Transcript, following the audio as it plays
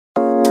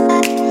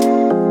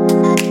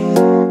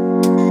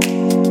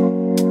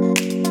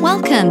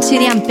Welcome to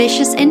the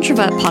Ambitious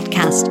Introvert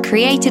podcast,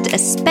 created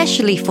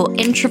especially for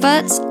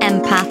introverts,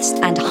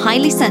 empaths, and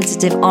highly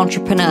sensitive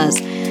entrepreneurs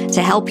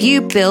to help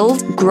you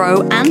build,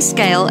 grow, and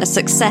scale a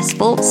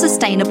successful,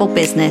 sustainable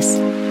business.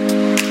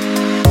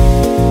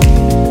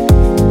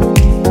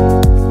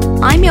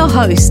 I'm your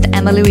host,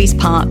 Emma Louise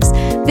Parks,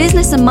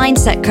 business and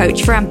mindset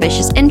coach for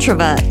ambitious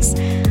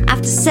introverts.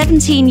 After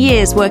 17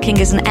 years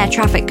working as an air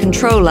traffic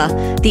controller,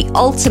 the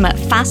ultimate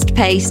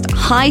fast-paced,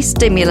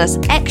 high-stimulus,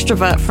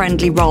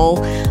 extrovert-friendly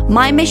role,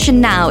 my mission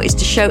now is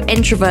to show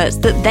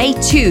introverts that they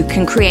too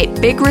can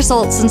create big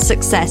results and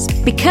success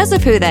because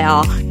of who they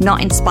are,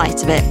 not in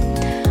spite of it.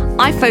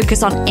 I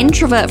focus on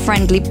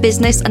introvert-friendly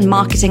business and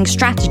marketing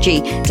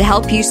strategy to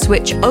help you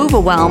switch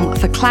overwhelm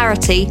for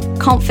clarity,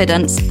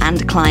 confidence,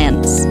 and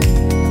clients.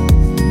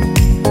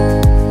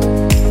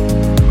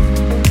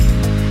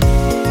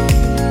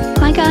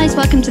 Hi guys,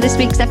 welcome to this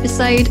week's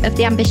episode of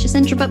the Ambitious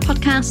Introvert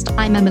podcast.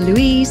 I'm Emma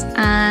Louise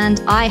and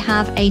I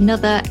have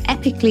another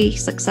epically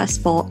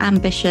successful,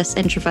 ambitious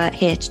introvert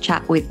here to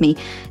chat with me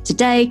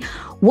today.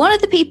 One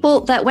of the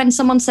people that when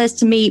someone says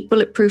to me,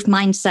 bulletproof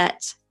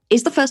mindset,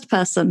 is the first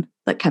person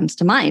that comes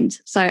to mind.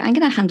 So I'm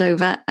going to hand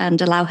over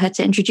and allow her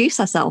to introduce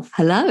herself.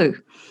 Hello.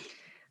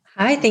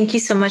 Hi, thank you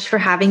so much for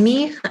having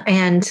me.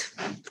 And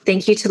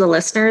thank you to the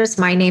listeners.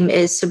 My name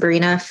is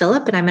Sabrina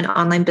Philipp, and I'm an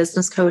online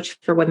business coach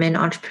for women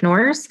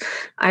entrepreneurs.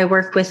 I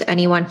work with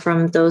anyone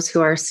from those who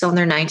are still in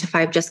their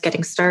 9-to-5, just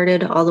getting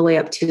started, all the way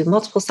up to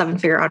multiple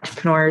 7-figure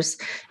entrepreneurs.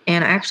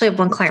 And I actually have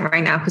one client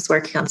right now who's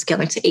working on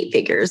scaling to 8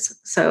 figures.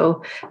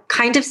 So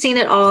kind of seen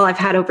it all. I've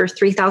had over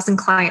 3,000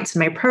 clients in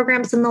my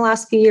programs in the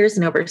last few years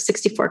in over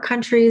 64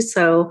 countries.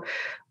 So,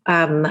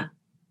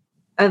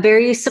 a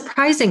very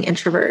surprising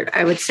introvert,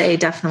 I would say,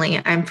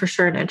 definitely. I'm for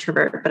sure an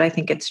introvert, but I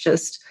think it's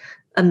just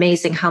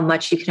amazing how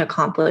much you can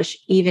accomplish,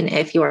 even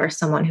if you are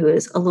someone who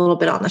is a little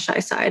bit on the shy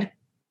side.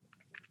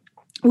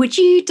 Would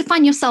you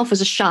define yourself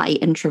as a shy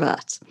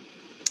introvert?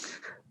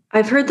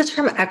 I've heard the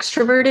term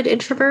extroverted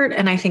introvert,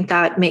 and I think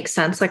that makes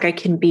sense. Like I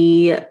can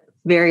be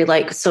very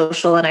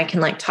social and I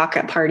can talk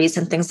at parties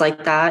and things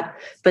like that.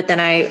 But then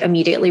I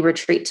immediately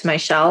retreat to my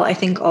shell. I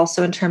think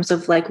also in terms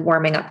of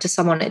warming up to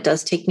someone, it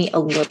does take me a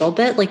little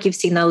bit. You've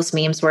seen those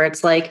memes where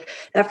it's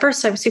at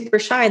first I'm super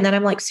shy and then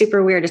I'm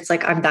super weird. It's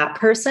I'm that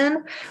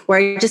person where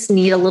I just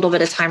need a little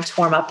bit of time to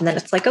warm up. And then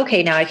it's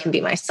okay, now I can be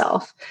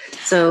myself.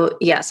 So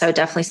yes, I would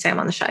definitely say I'm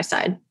on the shy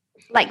side.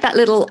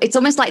 It's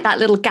almost like that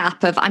little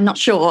gap of I'm not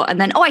sure. And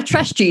then, I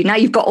trust you. Now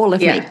you've got all of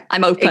me.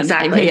 I'm open.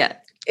 Exactly. I'm here.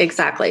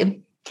 Exactly.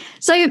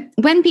 So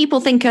when people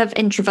think of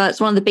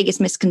introverts, one of the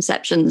biggest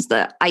misconceptions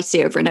that I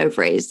see over and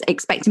over is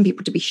expecting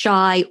people to be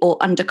shy or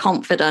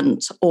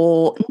underconfident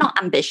or not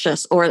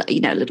ambitious or, a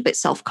little bit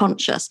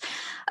self-conscious,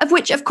 of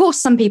which, of course,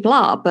 some people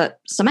are, but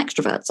some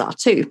extroverts are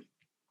too.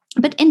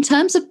 But in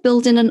terms of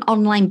building an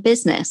online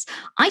business,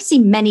 I see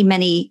many,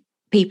 many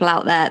people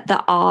out there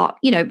that are,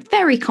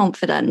 very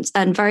confident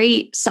and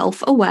very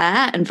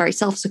self-aware and very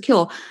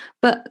self-secure,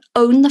 but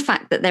own the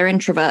fact that they're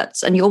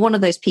introverts. And you're one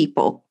of those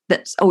people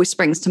that always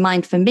springs to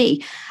mind for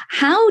me.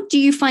 How do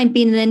you find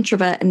being an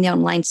introvert in the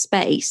online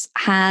space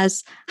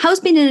how's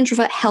being an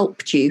introvert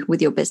helped you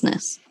with your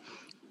business?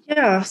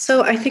 Yeah.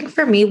 So I think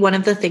for me, one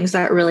of the things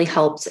that really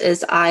helps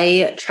is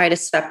I try to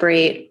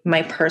separate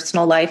my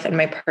personal life and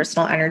my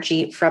personal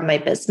energy from my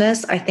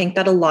business. I think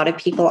that a lot of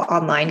people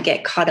online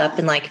get caught up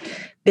in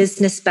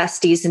business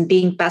besties and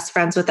being best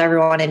friends with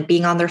everyone and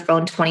being on their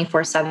phone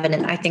 24/7.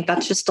 And I think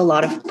that's just a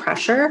lot of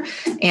pressure.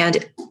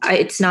 And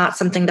it's not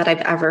something that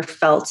I've ever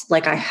felt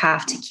like I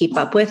have to keep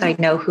up with. I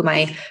know who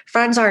my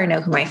friends are. I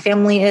know who my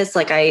family is.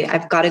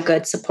 I've got a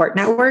good support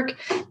network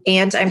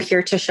and I'm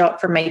here to show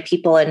up for my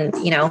people and,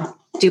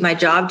 do my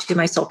job, do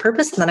my sole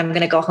purpose. And then I'm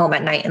going to go home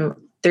at night. And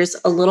there's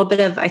a little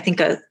bit of, I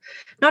think,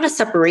 not a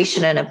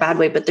separation in a bad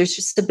way, but there's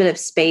just a bit of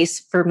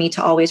space for me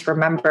to always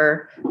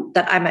remember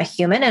that I'm a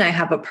human and I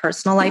have a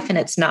personal life and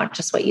it's not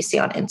just what you see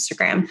on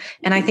Instagram.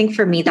 And I think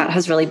for me, that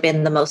has really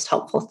been the most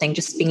helpful thing,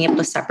 just being able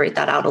to separate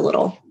that out a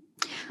little.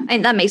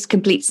 And that makes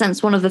complete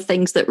sense. One of the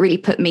things that really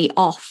put me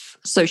off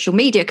social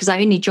media, because I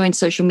only joined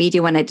social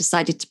media when I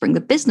decided to bring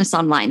the business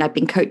online, I've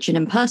been coaching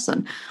in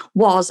person,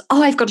 was,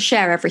 I've got to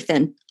share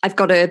everything. I've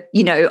got to,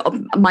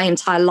 my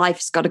entire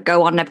life's got to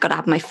go on. I've got to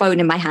have my phone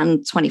in my hand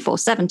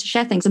 24/7 to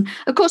share things. And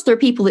of course, there are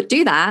people that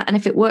do that. And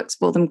if it works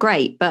for them,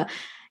 great. But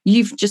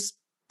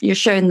you're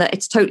showing that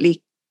it's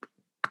totally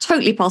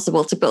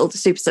possible to build a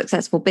super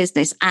successful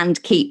business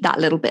and keep that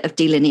little bit of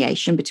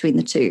delineation between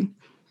the two.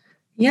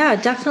 Yeah,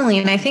 definitely.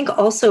 And I think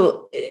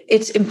also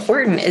it's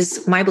important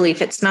is my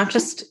belief. It's not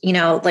just,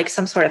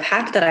 some sort of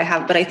hack that I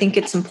have, but I think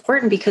it's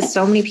important because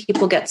so many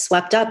people get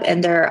swept up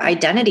and their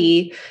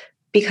identity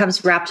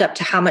becomes wrapped up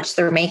to how much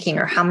they're making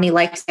or how many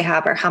likes they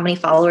have or how many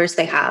followers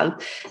they have.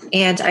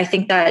 And I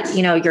think that,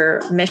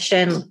 your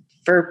mission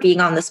for being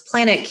on this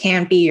planet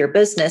can be your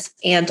business.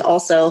 And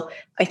also,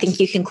 I think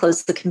you can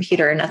close the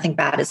computer and nothing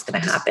bad is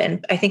going to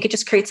happen. I think it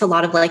just creates a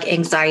lot of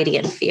anxiety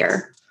and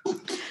fear.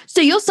 So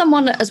you're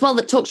someone as well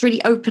that talks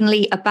really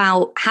openly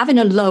about having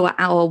a lower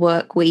hour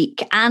work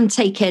week and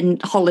taking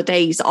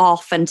holidays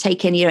off and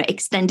taking,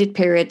 extended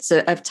periods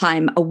of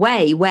time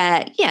away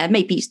where,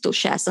 maybe you still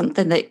share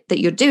something that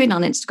you're doing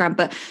on Instagram,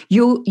 but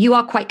you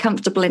are quite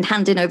comfortable in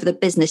handing over the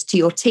business to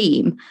your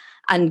team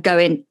and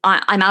going,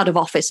 I'm out of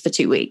office for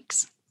 2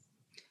 weeks.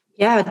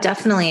 Yeah,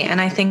 definitely. And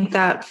I think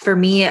that for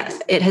me,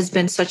 it has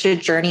been such a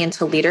journey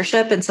into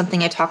leadership, and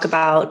something I talk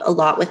about a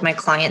lot with my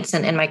clients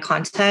and in my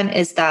content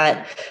is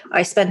that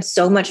I spend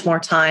so much more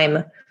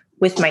time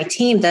with my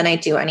team than I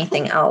do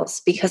anything else,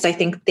 because I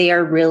think they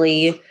are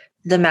really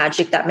the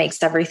magic that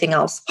makes everything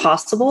else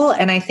possible.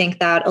 And I think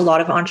that a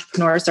lot of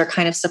entrepreneurs are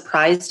kind of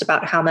surprised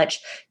about how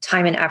much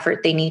time and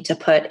effort they need to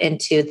put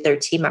into their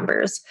team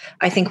members.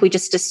 I think we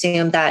just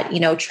assume that,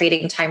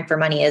 trading time for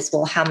money is,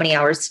 well, how many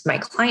hours did my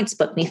clients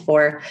book me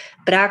for?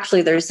 But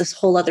actually, there's this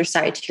whole other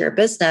side to your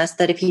business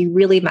that if you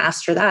really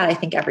master that, I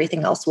think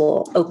everything else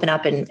will open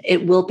up and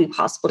it will be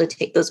possible to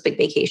take those big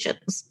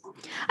vacations.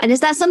 And is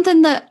that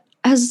something that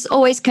has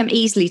always come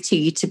easily to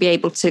you to be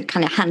able to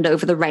kind of hand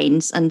over the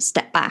reins and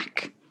step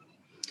back?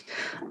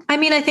 I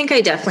mean, I think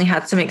I definitely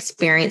had some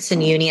experience in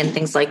uni and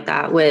things like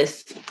that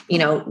with,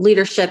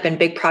 leadership and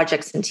big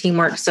projects and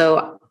teamwork.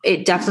 So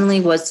it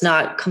definitely was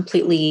not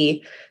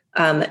completely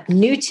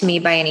new to me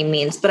by any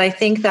means. But I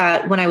think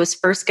that when I was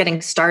first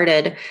getting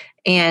started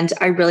and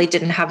I really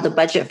didn't have the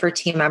budget for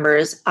team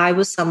members, I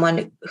was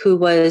someone who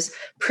was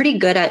pretty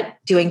good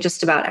at doing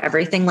just about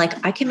everything.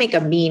 Like I can make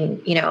a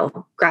mean,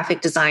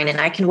 graphic design,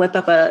 and I can whip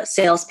up a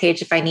sales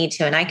page if I need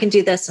to, and I can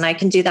do this and I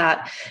can do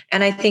that.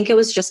 And I think it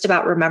was just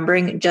about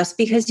remembering, just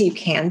because you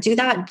can do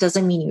that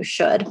doesn't mean you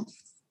should.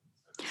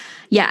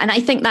 Yeah. And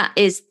I think that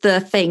is the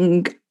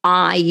thing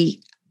I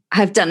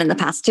have done in the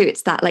past too.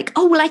 It's that like,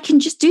 oh, well, I can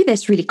just do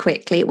this really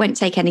quickly. It won't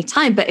take any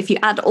time. But if you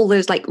add all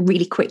those like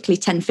really quickly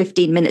 10,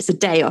 15 minutes a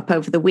day up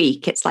over the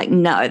week, it's like,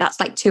 no, that's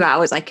like 2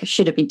 hours. I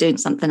should have been doing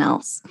something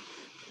else.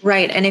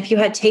 Right. And if you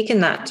had taken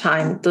that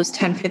time, those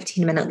 10,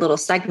 15-minute little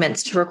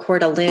segments to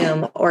record a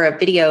Loom or a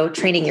video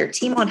training your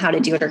team on how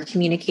to do it or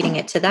communicating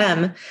it to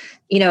them,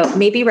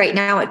 maybe right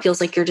now it feels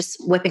like you're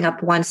just whipping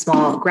up one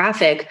small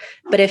graphic.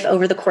 But if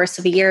over the course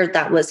of a year,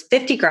 that was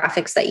 50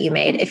 graphics that you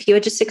made, if you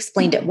had just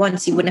explained it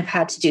once, you wouldn't have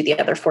had to do the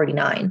other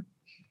 49.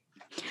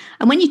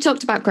 And when you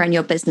talked about growing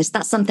your business,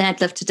 that's something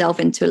I'd love to delve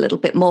into a little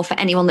bit more for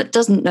anyone that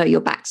doesn't know your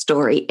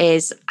backstory,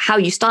 is how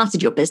you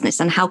started your business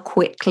and how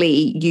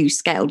quickly you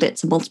scaled it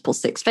to multiple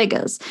six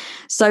figures.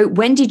 So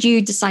when did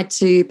you decide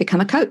to become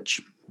a coach?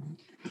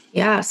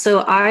 Yeah,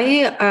 so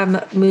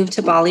I moved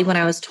to Bali when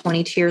I was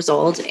 22 years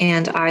old,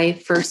 and I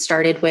first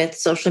started with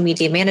social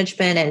media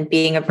management and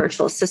being a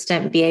virtual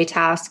assistant, VA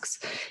tasks.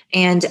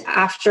 And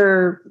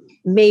after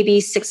maybe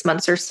 6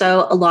 months or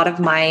so, a lot of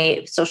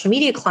my social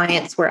media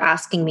clients were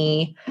asking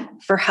me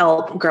for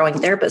help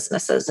growing their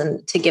businesses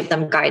and to give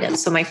them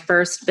guidance. So my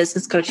first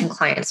business coaching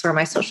clients were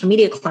my social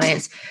media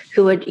clients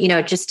who would,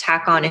 just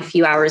tack on a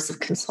few hours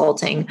of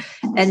consulting.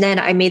 And then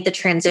I made the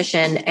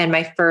transition, and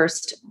my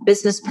first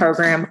business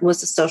program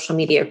was a social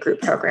media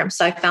group program.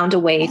 So I found a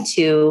way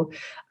to,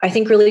 I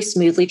think, really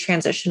smoothly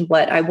transition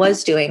what I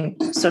was doing,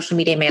 social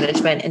media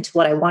management, into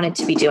what I wanted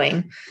to be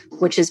doing,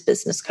 which is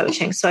business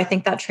coaching. So I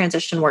think that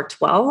transition worked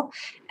well.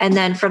 And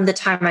then from the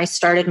time I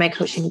started my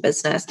coaching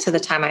business to the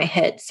time I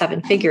hit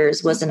 7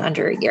 figures was in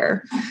under a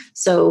year.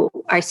 So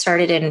I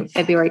started in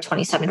February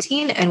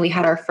 2017, and we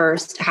had our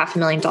first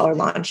 $500,000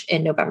 launch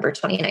in November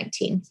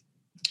 2019.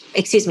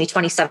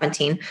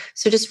 2017.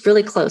 So just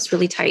really close,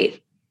 really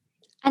tight.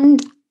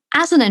 And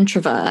as an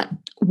introvert,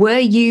 were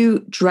you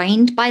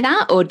drained by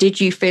that, or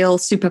did you feel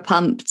super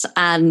pumped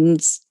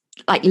and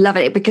like love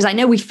it? Because I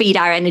know we feed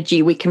our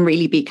energy, we can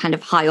really be kind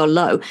of high or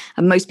low.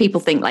 And most people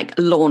think like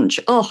launch,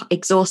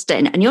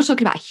 exhausting. And you're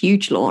talking about a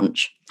huge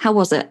launch. How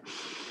was it?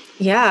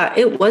 Yeah,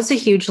 it was a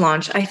huge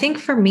launch. I think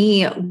for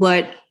me,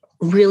 what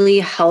really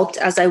helped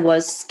as I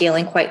was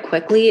scaling quite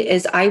quickly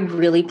is I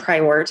really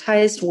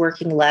prioritized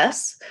working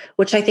less,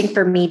 which I think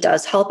for me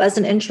does help as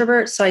an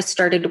introvert. So I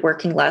started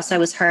working less. I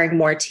was hiring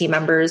more team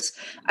members.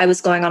 I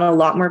was going on a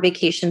lot more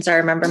vacations. I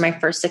remember my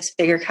first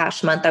 6-figure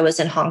cash month, I was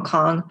in Hong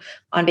Kong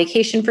on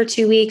vacation for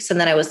 2 weeks. And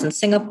then I was in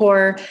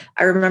Singapore.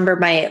 I remember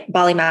my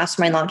Bali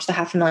Mastermind launch, the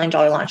 $500,000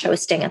 launch, I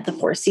was staying at the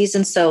Four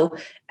Seasons. So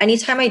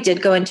anytime I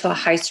did go into a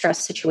high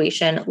stress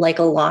situation like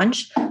a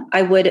launch,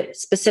 I would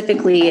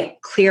specifically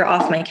clear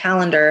off my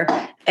calendar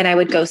and I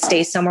would go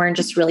stay somewhere and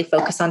just really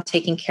focus on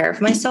taking care of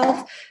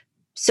myself.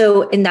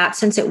 So in that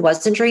sense, it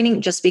wasn't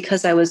draining, just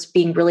because I was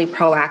being really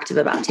proactive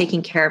about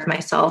taking care of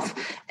myself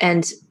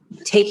and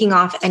taking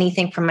off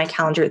anything from my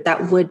calendar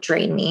that would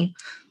drain me,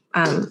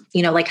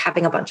 like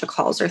having a bunch of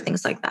calls or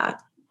things like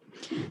that.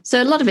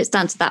 So a lot of it's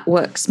down to that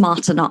work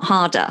smarter, not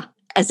harder,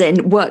 as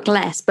in work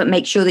less, but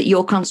make sure that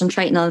you're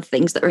concentrating on the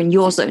things that are in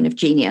your zone of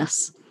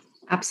genius.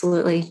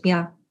 Absolutely.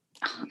 Yeah.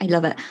 I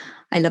love it.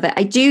 I love it.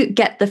 I do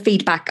get the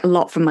feedback a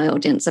lot from my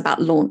audience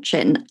about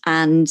launching.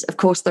 And of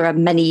course, there are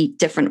many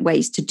different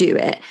ways to do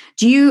it.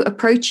 Do you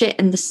approach it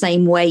in the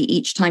same way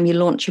each time you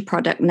launch a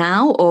product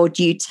now, or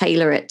do you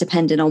tailor it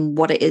depending on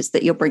what it is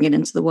that you're bringing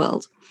into the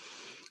world?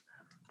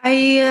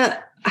 I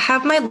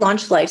have my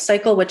launch life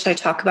cycle, which I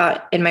talk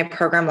about in my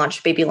program,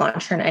 Launch Baby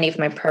Launcher, and any of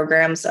my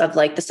programs of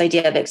like this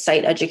idea of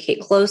excite,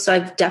 educate, close. So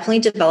I've definitely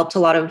developed a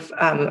lot of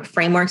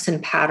frameworks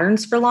and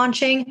patterns for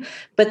launching,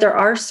 but there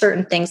are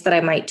certain things that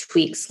I might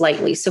tweak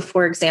slightly. So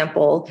for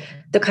example,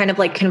 the kind of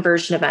like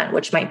conversion event,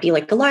 which might be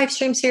like a live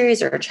stream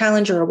series or a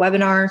challenge or a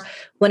webinar.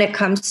 When it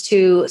comes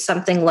to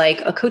something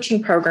like a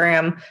coaching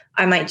program,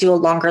 I might do a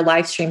longer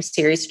live stream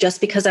series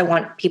just because I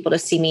want people to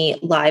see me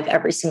live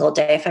every single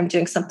day. If I'm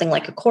doing something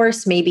like a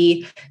course,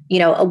 maybe,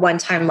 a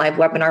one-time live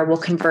webinar will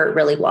convert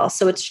really well.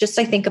 So it's just,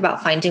 I think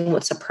about finding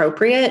what's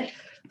appropriate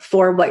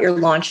for what you're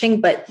launching,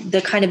 but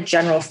the kind of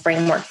general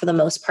framework for the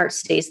most part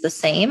stays the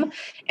same.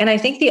 And I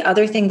think the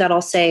other thing that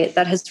I'll say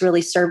that has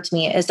really served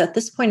me is at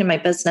this point in my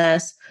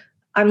business,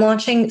 I'm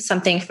launching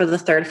something for the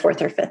third,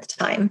 fourth, or fifth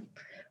time.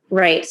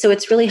 Right. So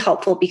it's really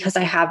helpful because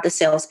I have the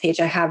sales page,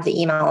 I have the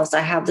emails, I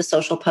have the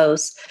social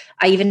posts.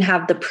 I even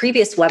have the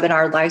previous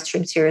webinar, live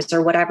stream series,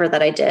 or whatever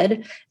that I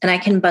did. And I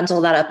can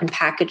bundle that up and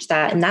package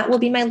that. And that will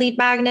be my lead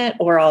magnet,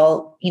 or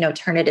I'll,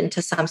 turn it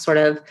into some sort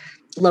of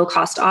low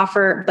cost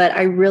offer. But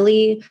I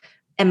really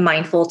am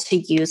mindful to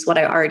use what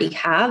I already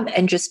have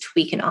and just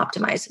tweak and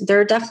optimize.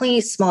 There are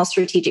definitely small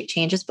strategic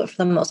changes, but for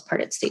the most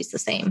part, it stays the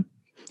same.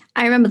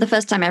 I remember the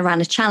first time I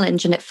ran a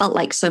challenge and it felt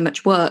like so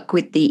much work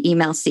with the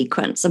email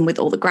sequence and with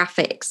all the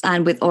graphics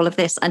and with all of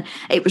this. And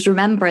it was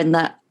remembering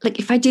that, like,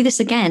 if I do this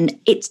again,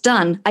 it's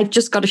done. I've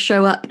just got to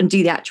show up and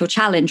do the actual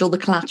challenge. All the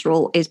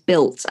collateral is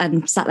built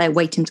and sat there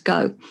waiting to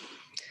go.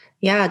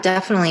 Yeah,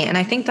 definitely. And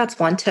I think that's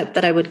one tip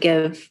that I would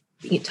give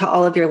to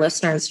all of your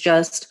listeners.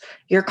 Just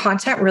your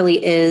content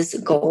really is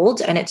gold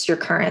and it's your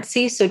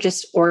currency. So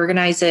just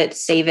organize it,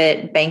 save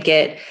it, bank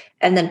it,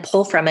 and then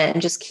pull from it and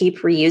just keep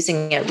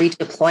reusing it,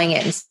 redeploying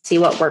it and see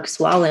what works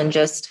well. And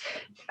just,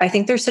 I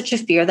think there's such a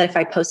fear that if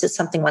I posted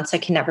something once, I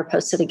can never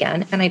post it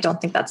again. And I don't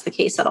think that's the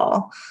case at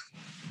all.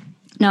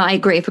 No, I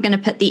agree. If we're going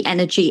to put the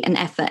energy and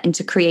effort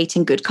into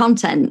creating good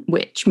content,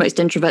 which most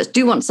introverts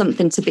do want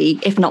something to be,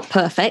 if not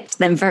perfect,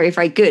 then very,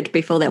 very good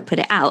before they'll put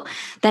it out,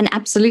 then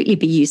absolutely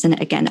be using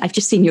it again. I've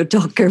just seen your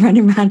dog go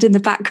running around in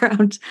the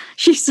background.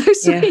 She's so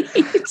sweet.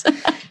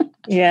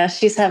 Yeah,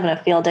 she's having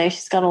a field day.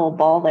 She's got a little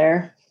ball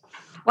there.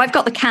 Well, I've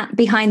got the cat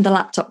behind the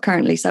laptop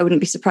currently, so I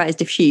wouldn't be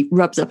surprised if she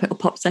rubs up it or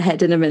pops her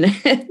head in a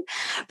minute.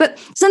 But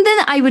something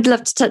that I would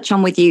love to touch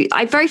on with you,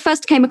 I very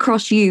first came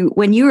across you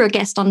when you were a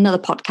guest on another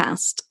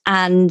podcast,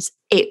 and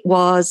it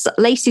was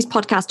Lacey's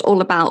podcast all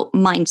about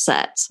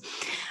mindset.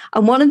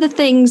 And one of the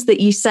things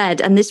that you said,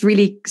 and this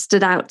really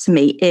stood out to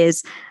me,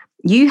 is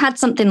you had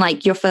something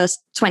like your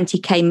first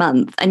 20K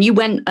month and you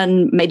went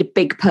and made a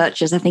big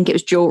purchase. I think it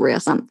was jewelry or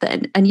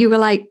something. And you were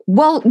like,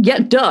 well, yeah,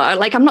 duh.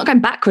 Like, I'm not going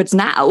backwards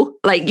now.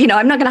 Like,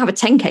 I'm not going to have a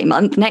 10K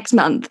month next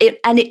month.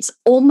 And it's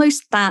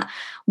almost that,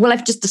 well,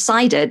 I've just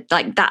decided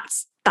like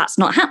that's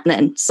not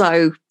happening.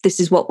 So this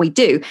is what we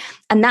do.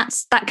 And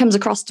that comes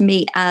across to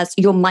me as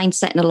your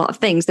mindset in a lot of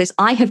things. There's,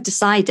 I have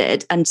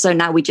decided. And so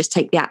now we just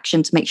take the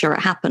action to make sure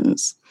it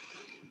happens.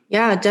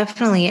 Yeah,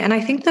 definitely. And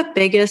I think the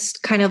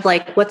biggest kind of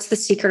like, what's the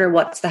secret or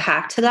what's the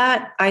hack to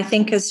that, I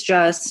think is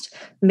just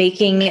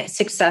making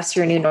success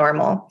your new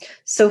normal.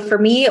 So for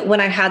me,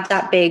 when I had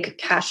that big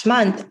cash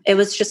month, it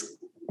was just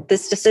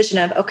this decision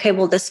of, okay,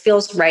 well, this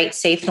feels right,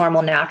 safe,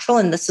 normal, natural.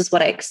 And this is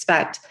what I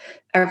expect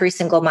every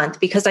single month,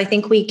 because I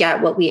think we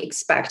get what we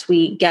expect.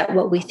 We get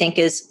what we think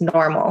is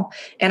normal.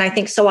 And I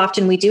think so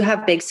often we do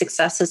have big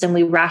successes and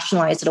we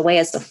rationalize it away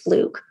as a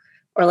fluke,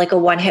 or like a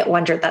one-hit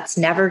wonder that's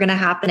never going to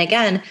happen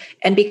again.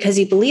 And because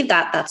you believe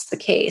that, that's the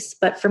case.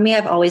 But for me,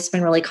 I've always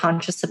been really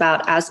conscious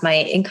about, as my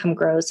income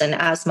grows and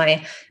as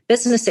my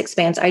business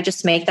expands, I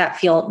just make that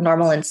feel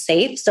normal and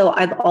safe. So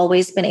I've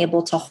always been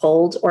able to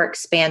hold or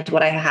expand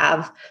what I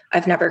have.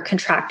 I've never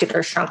contracted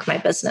or shrunk my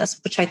business,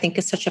 which I think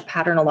is such a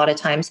pattern. A lot of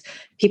times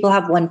people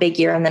have one big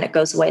year and then it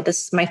goes away.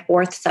 This is my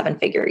fourth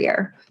 7-figure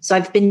year. So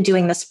I've been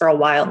doing this for a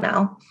while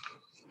now.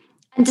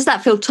 And does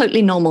that feel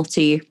totally normal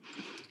to you?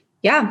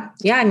 Yeah.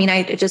 I mean,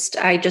 I just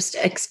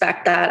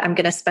expect that I'm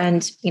going to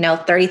spend,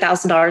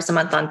 $30,000 a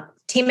month on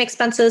team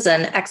expenses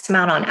and X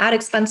amount on ad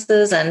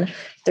expenses. And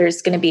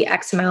there's going to be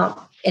X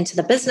amount into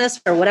the business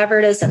or whatever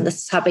it is. And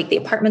this is how big the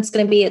apartment's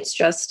going to be. It's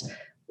just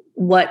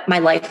what my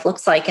life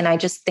looks like. And I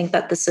just think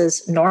that this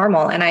is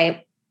normal. And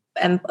I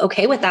am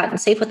okay with that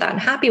and safe with that and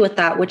happy with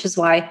that, which is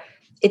why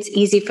it's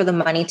easy for the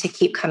money to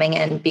keep coming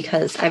in,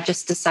 because I've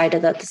just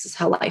decided that this is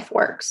how life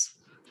works.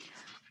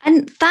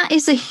 And that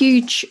is a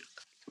huge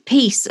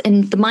piece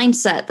in the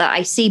mindset that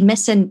I see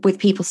missing with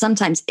people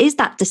sometimes, is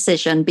that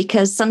decision,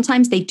 because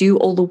sometimes they do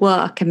all the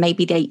work and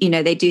maybe they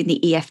do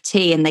the EFT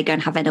and they go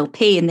and have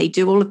NLP and they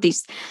do all of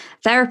these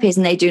therapies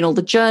and they're doing all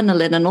the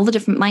journaling and all the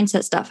different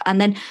mindset stuff. And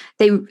then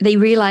they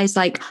realize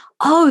like,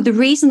 oh, the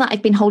reason that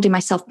I've been holding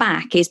myself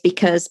back is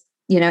because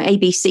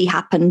ABC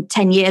happened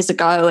 10 years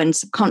ago and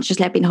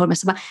subconsciously I've been holding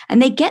myself back.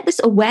 And they get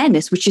this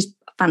awareness, which is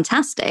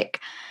fantastic.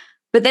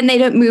 But then they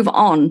don't move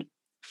on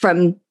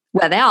from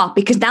where they are,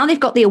 because now they've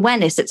got the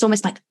awareness. It's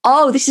almost like,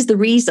 oh, this is the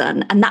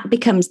reason. And that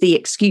becomes the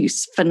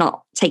excuse for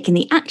not taking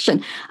the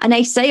action. And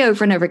I say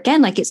over and over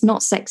again, like, it's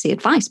not sexy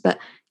advice, but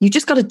you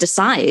just got to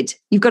decide.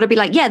 You've got to be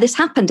like, yeah, this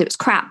happened. It was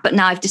crap. But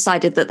now I've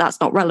decided that that's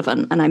not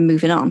relevant and I'm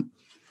moving on.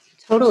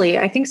 Totally.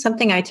 I think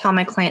something I tell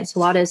my clients a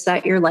lot is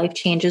that your life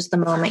changes the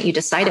moment you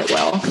decide it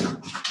will.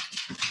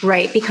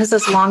 Right. Because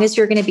as long as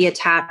you're going to be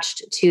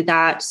attached to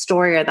that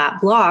story or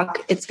that blog,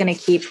 it's going to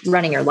keep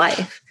running your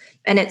life.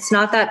 And it's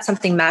not that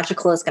something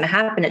magical is going to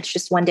happen. It's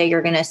just one day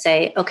you're going to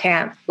say, okay,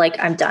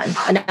 I'm done.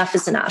 Enough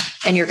is enough.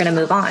 And you're going to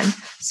move on.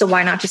 So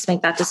why not just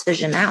make that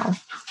decision now?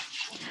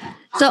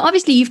 So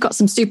obviously you've got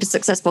some super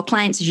successful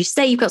clients. As you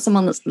say, you've got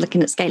someone that's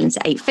looking at scaling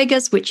to 8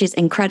 figures, which is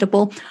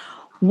incredible.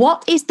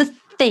 What is the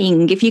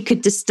thing, if you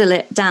could distill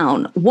it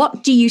down,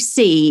 what do you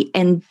see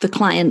in the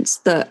clients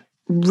that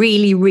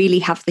really, really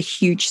have the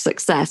huge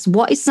success?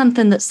 What is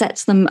something that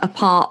sets them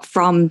apart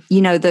from,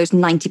 those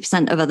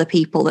 90% of other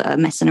people that are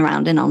messing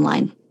around in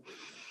online?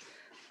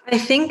 I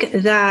think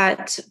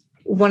that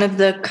one of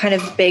the kind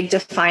of big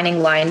defining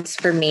lines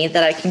for me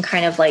that I can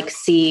kind of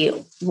see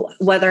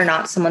whether or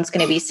not someone's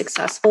going to be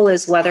successful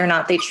is whether or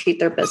not they treat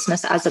their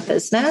business as a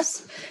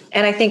business.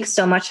 And I think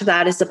so much of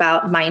that is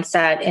about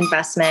mindset,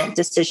 investment,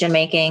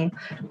 decision-making.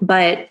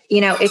 But,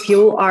 if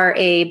you are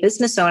a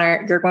business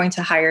owner, you're going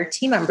to hire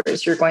team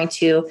members, you're going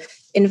to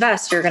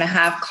invest, you're going to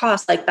have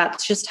costs.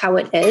 That's just how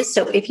it is.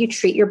 So if you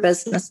treat your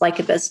business like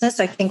a business,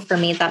 I think for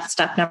me, that's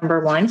step number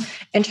one.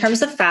 In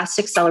terms of fast,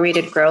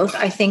 accelerated growth,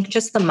 I think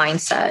just the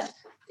mindset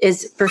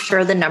is for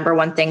sure the number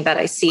one thing that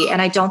I see.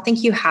 And I don't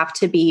think you have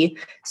to be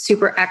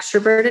super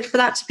extroverted for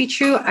that to be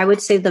true. I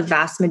would say the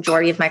vast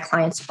majority of my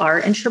clients are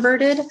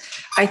introverted.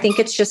 I think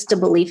it's just a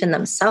belief in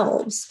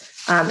themselves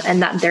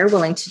and that they're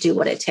willing to do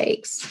what it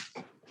takes.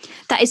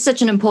 That is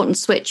such an important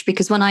switch,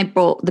 because when I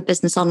brought the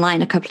business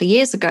online a couple of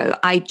years ago,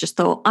 I just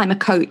thought, I'm a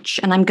coach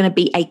and I'm going to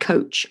be a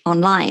coach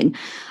online.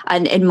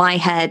 And in my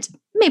head,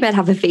 maybe I'd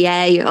have a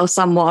VA or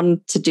someone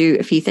to do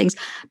a few things.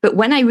 But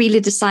when I really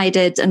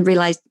decided and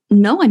realized,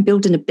 no, I'm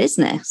building a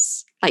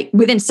business.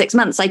 Within 6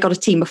 months, I got a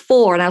team of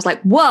 4 and I was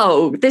like,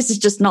 whoa, this is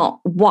just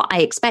not what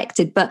I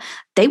expected. But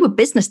they were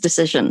business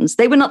decisions.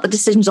 They were not the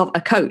decisions of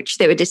a coach.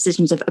 They were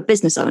decisions of a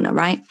business owner,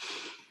 right?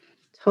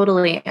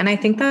 Totally. And I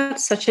think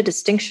that's such a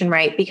distinction,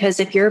 right? Because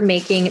if you're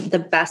making the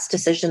best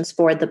decisions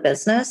for the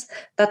business,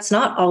 that's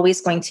not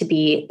always going to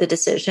be the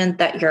decision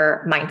that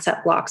your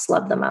mindset blocks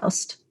love the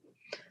most,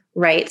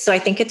 right? So I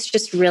think it's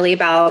just really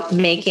about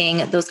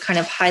making those kind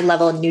of high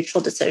level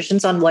neutral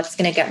decisions on what's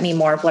going to get me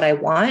more of what I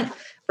want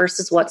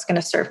versus what's going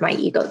to serve my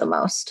ego the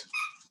most.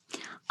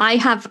 I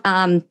have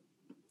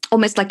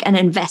almost like an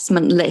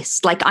investment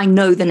list. I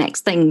know the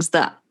next things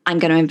that I'm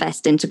going to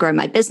invest in to grow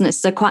my business.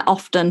 So quite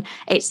often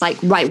it's like,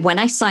 right, when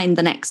I sign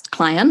the next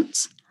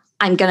client,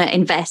 I'm going to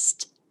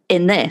invest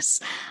in this.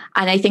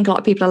 And I think a lot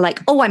of people are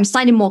like, oh, I'm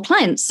signing more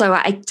clients, so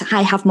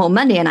I have more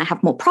money and I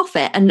have more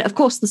profit. And of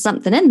course, there's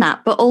something in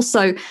that. But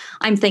also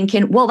I'm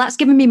thinking, well, that's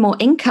giving me more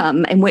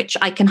income in which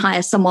I can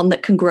hire someone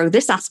that can grow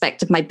this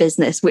aspect of my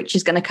business, which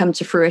is going to come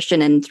to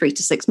fruition in 3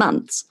 to 6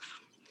 months.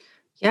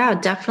 Yeah,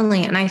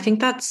 definitely. And I think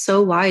that's so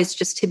wise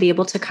just to be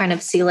able to kind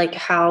of see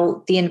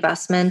how the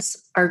investments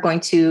are going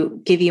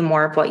to give you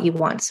more of what you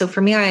want. So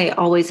for me, I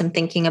always am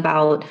thinking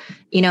about,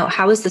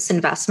 how is this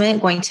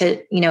investment going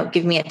to,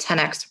 give me a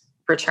 10x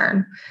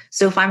return?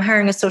 So if I'm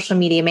hiring a social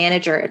media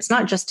manager, it's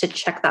not just to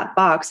check that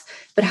box,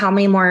 but how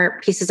many more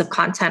pieces of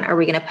content are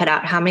we going to put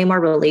out? How many more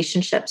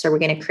relationships are we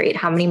going to create?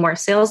 How many more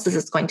sales is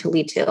this going to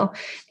lead to?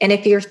 And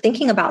if you're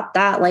thinking about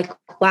that,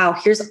 wow,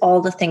 here's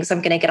all the things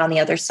I'm going to get on the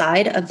other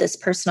side of this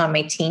person on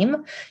my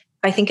team,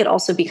 I think it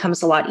also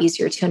becomes a lot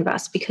easier to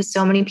invest, because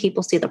so many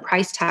people see the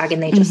price tag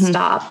and they just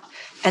stop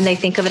and they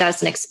think of it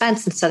as an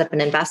expense instead of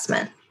an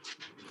investment.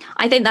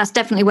 I think that's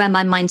definitely where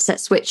my mindset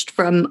switched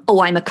from,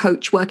 oh, I'm a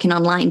coach working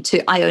online,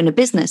 to I own a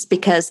business,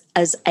 because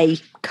as a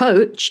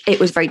coach, it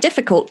was very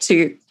difficult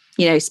to,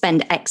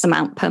 spend X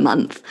amount per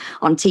month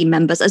on team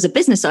members. As a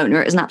business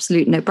owner, it was an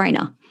absolute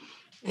no-brainer.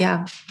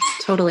 Yeah,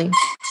 totally.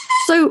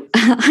 So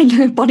I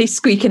know Bonnie's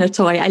squeaking a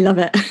toy. I love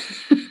it.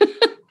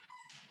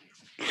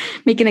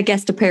 Making a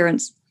guest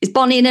appearance. Is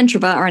Bonnie an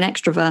introvert or an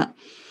extrovert?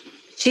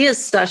 She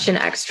is such an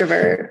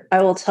extrovert.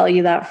 I will tell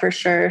you that for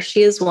sure.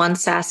 She is one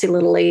sassy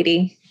little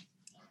lady.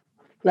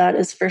 That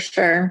is for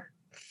sure.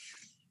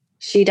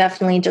 She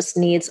definitely just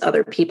needs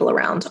other people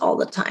around all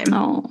the time.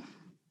 Oh,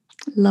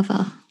 love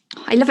her.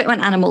 I love it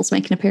when animals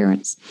make an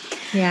appearance.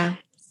 Yeah.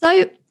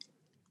 So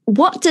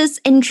what does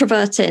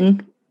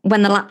introverting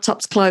when the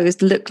laptop's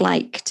closed look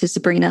like to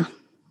Sabrina?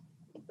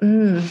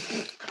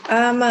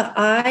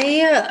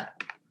 I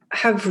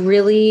have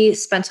really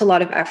spent a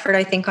lot of effort,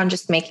 I think, on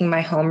just making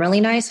my home really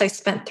nice. I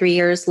spent 3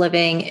 years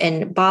living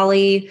in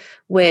Bali,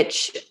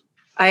 which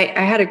I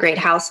had a great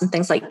house and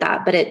things like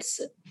that, but it's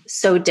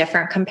so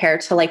different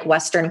compared to like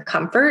Western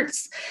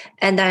comforts.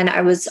 And then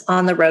I was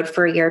on the road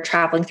for a year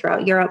traveling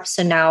throughout Europe.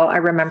 So now I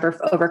remember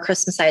over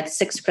Christmas, I had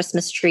 6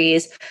 Christmas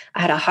trees.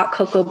 I had a hot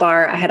cocoa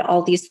bar. I had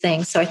all these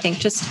things. So I think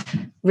just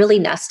really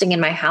nesting in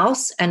my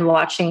house and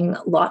watching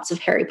lots of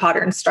Harry Potter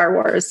and Star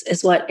Wars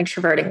is what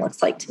introverting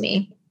looks like to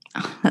me.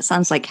 Oh, that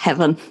sounds like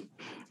heaven.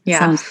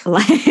 Yeah.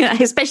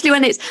 Especially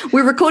when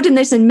we're recording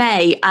this in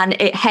May and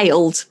it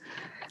hailed.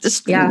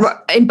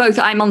 In both,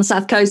 I'm on the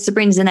South Coast,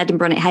 Sabrina's in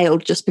Edinburgh, and it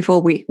hailed just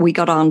before we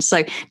got on.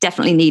 So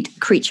definitely need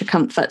creature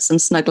comforts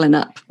and snuggling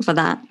up for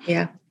that.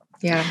 Yeah.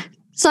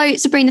 So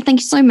Sabrina, thank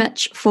you so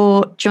much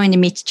for joining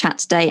me to chat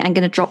today. I'm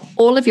going to drop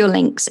all of your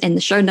links in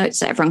the show notes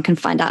so everyone can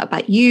find out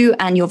about you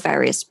and your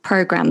various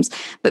programs.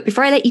 But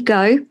before I let you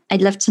go,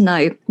 I'd love to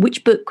know,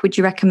 which book would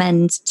you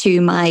recommend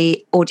to my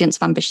audience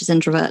of ambitious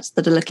introverts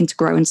that are looking to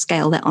grow and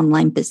scale their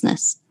online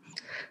business?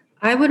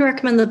 I would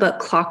recommend the book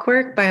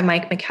Clockwork by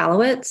Mike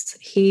Michalowicz.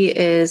 He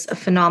is a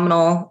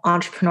phenomenal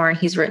entrepreneur, and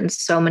he's written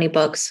so many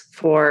books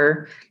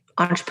for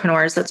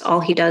entrepreneurs. That's all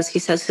he does. He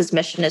says his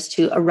mission is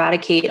to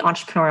eradicate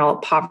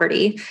entrepreneurial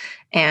poverty.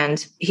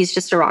 And he's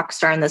just a rock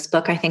star in this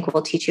book. I think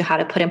will teach you how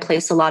to put in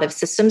place a lot of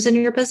systems in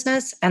your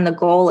business. And the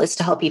goal is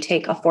to help you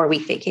take a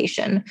 4-week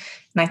vacation.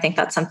 And I think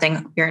that's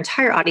something your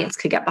entire audience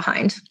could get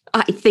behind.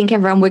 I think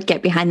everyone would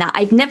get behind that.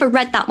 I've never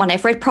read that one.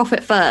 I've read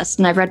Profit First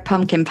and I've read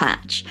Pumpkin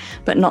Patch,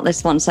 but not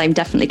this one. So I'm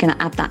definitely going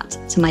to add that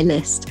to my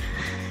list.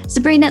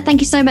 Sabrina,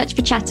 thank you so much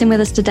for chatting with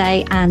us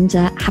today, and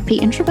happy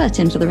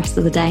introverting for the rest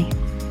of the day.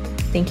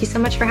 Thank you so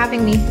much for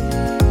having me.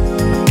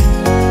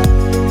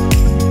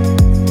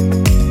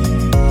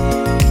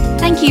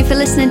 Thank you for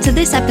listening to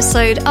this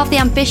episode of the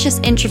Ambitious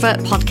Introvert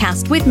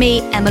podcast with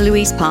me, Emma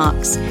Louise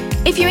Parks.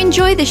 If you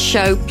enjoy this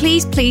show,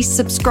 please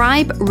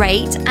subscribe,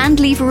 rate, and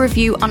leave a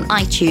review on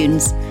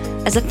iTunes.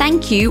 As a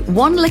thank you,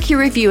 one lucky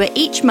reviewer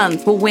each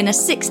month will win a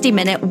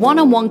 60-minute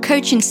one-on-one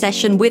coaching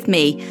session with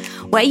me,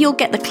 where you'll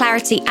get the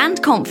clarity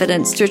and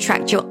confidence to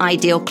attract your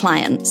ideal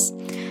clients.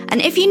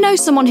 And if you know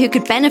someone who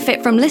could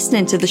benefit from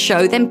listening to the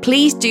show, then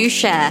please do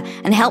share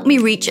and help me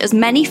reach as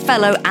many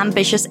fellow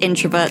ambitious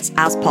introverts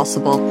as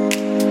possible.